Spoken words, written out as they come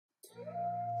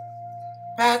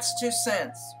Pat's 2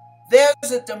 cents.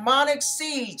 There's a demonic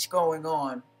siege going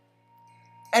on,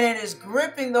 and it is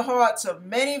gripping the hearts of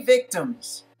many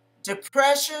victims.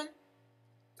 Depression,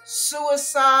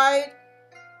 suicide,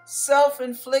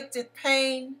 self-inflicted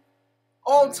pain,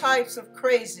 all types of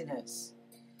craziness.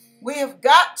 We have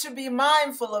got to be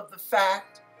mindful of the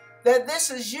fact that this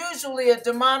is usually a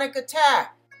demonic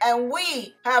attack, and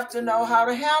we have to know how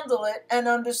to handle it and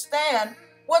understand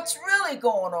what's really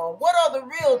going on. What are the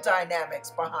real dynamics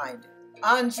behind it?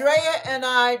 Andrea and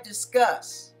I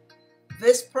discuss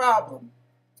this problem,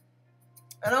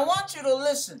 and I want you to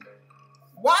listen.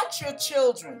 Watch your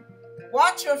children.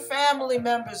 Watch your family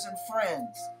members and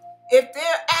friends. If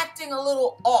they're acting a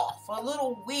little off, a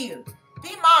little weird,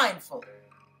 be mindful.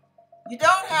 You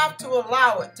don't have to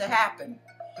allow it to happen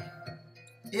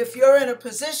if you're in a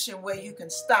position where you can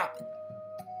stop it.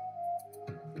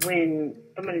 When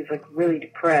somebody's like really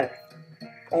depressed,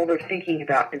 all they're thinking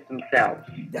about is themselves.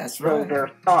 That's right. So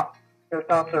their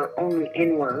thoughts are only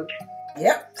inward.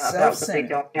 Yep. About what they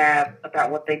don't have,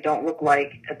 about what they don't look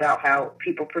like, about how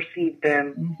people perceive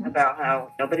them, about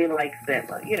how nobody likes them.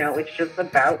 You know, it's just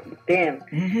about them.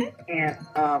 And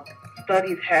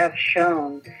studies have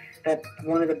shown that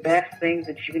one of the best things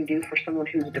that you can do for someone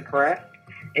who's depressed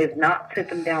is not sit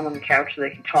them down on the couch so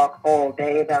they can talk all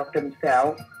day about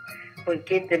themselves, but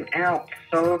get them out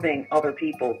serving other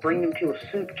people. Bring them to a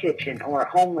soup kitchen or a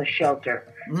homeless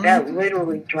shelter. That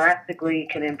literally drastically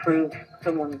can improve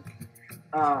someone's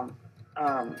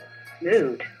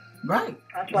mood. Right.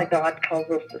 That's why God calls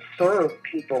us to serve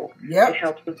people. Yep. It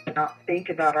helps us to not think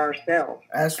about ourselves.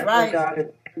 That's right. right.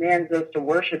 God commands us to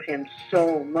worship Him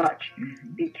so much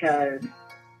because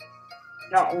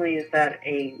not only is that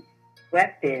a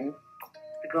weapon,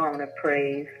 the garment of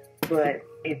praise, but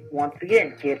it once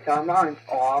again gets our minds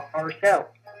off ourselves.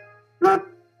 What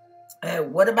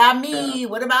about me?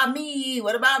 What about me?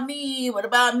 What about me? What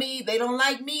about me? They don't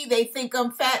like me. They think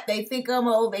I'm fat. They think I'm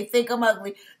old. They think I'm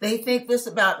ugly. They think this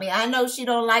about me. I know she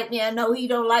don't like me. I know he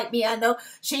don't like me. I know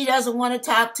she doesn't want to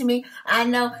talk to me. I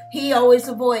know he always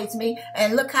avoids me.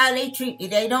 And look how they treat me.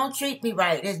 They don't treat me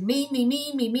right. It's me, me,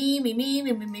 me, me, me, me, me, me,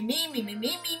 me, me, me, me, me,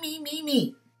 me, me, me,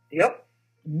 me. Yep.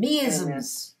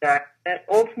 Me-isms. That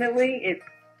ultimately, it's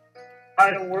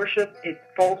idol worship. It's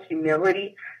false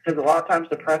humility. Because a lot of times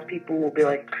depressed people will be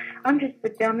like, I'm just the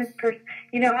dumbest person.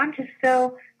 You know, I'm just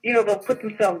so, you know, they'll put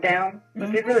themselves down.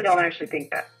 But they really don't actually think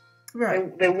that.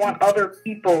 Right. They want other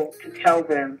people to tell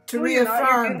them. To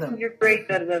reaffirm them. You're great,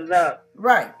 da, da, da, da.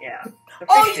 Right. Yeah.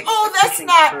 That's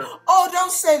not,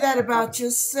 don't say that about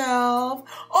yourself.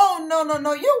 Oh, no,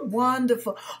 you're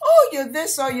wonderful. Oh, you're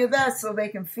this or you're that, so they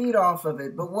can feed off of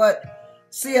it. But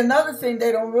see, another thing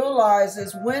they don't realize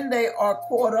is when they are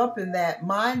caught up in that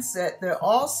mindset, they're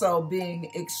also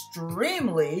being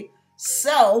extremely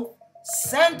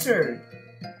self-centered.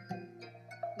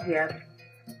 Yes.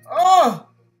 Oh!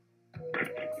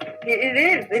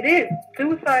 It is.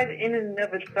 Suicide in and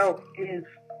of itself is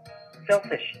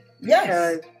selfish. Yes.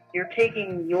 Because you're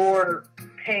taking your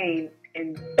pain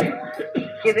and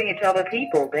giving it to other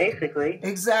people, basically.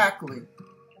 Exactly.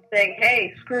 Saying,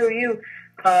 hey, screw you.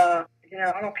 You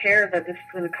know, I don't care that this is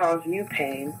going to cause you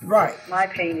pain. Right. My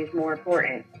pain is more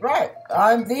important. Right.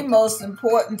 I'm the most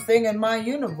important thing in my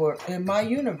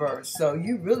universe. So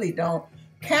you really don't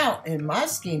count in my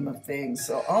scheme of things.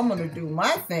 So I'm going to do my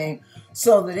thing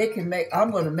so that I'm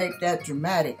going to make that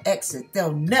dramatic exit.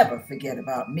 They'll never forget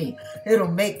about me. It'll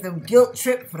make them guilt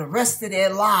trip for the rest of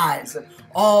their lives of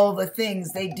all the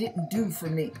things they didn't do for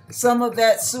me. Some of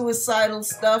that suicidal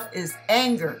stuff is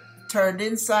anger turned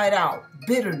inside out,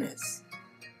 bitterness.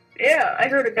 Yeah, I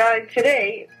heard a guy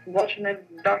today watching a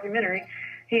documentary.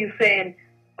 He's saying,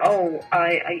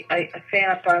 I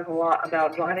fantasize a lot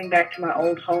about driving back to my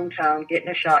old hometown, getting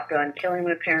a shotgun, killing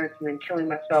my parents, and then killing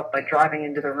myself by driving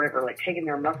into the river, like taking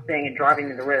their Mustang and driving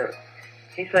into the river.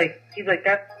 He's like,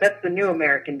 that's the new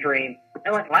American dream.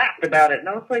 And I laughed about it, and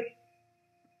I was like,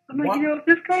 what? You know, if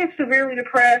this guy is severely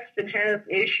depressed and has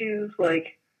issues,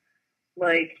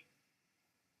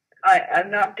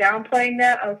 I'm not downplaying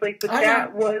that. I was like, but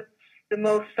that was the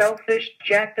most selfish,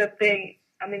 jacked up thing.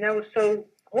 I mean, that was so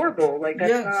horrible. Like,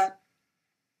 that's not,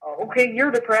 okay,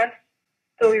 you're depressed,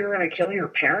 so you're going to kill your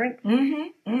parents?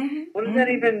 What does that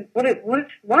even,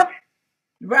 what?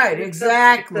 Right,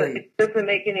 exactly. It doesn't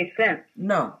make any sense.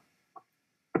 No,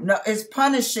 it's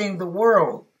punishing the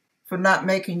world for not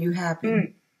making you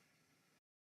happy.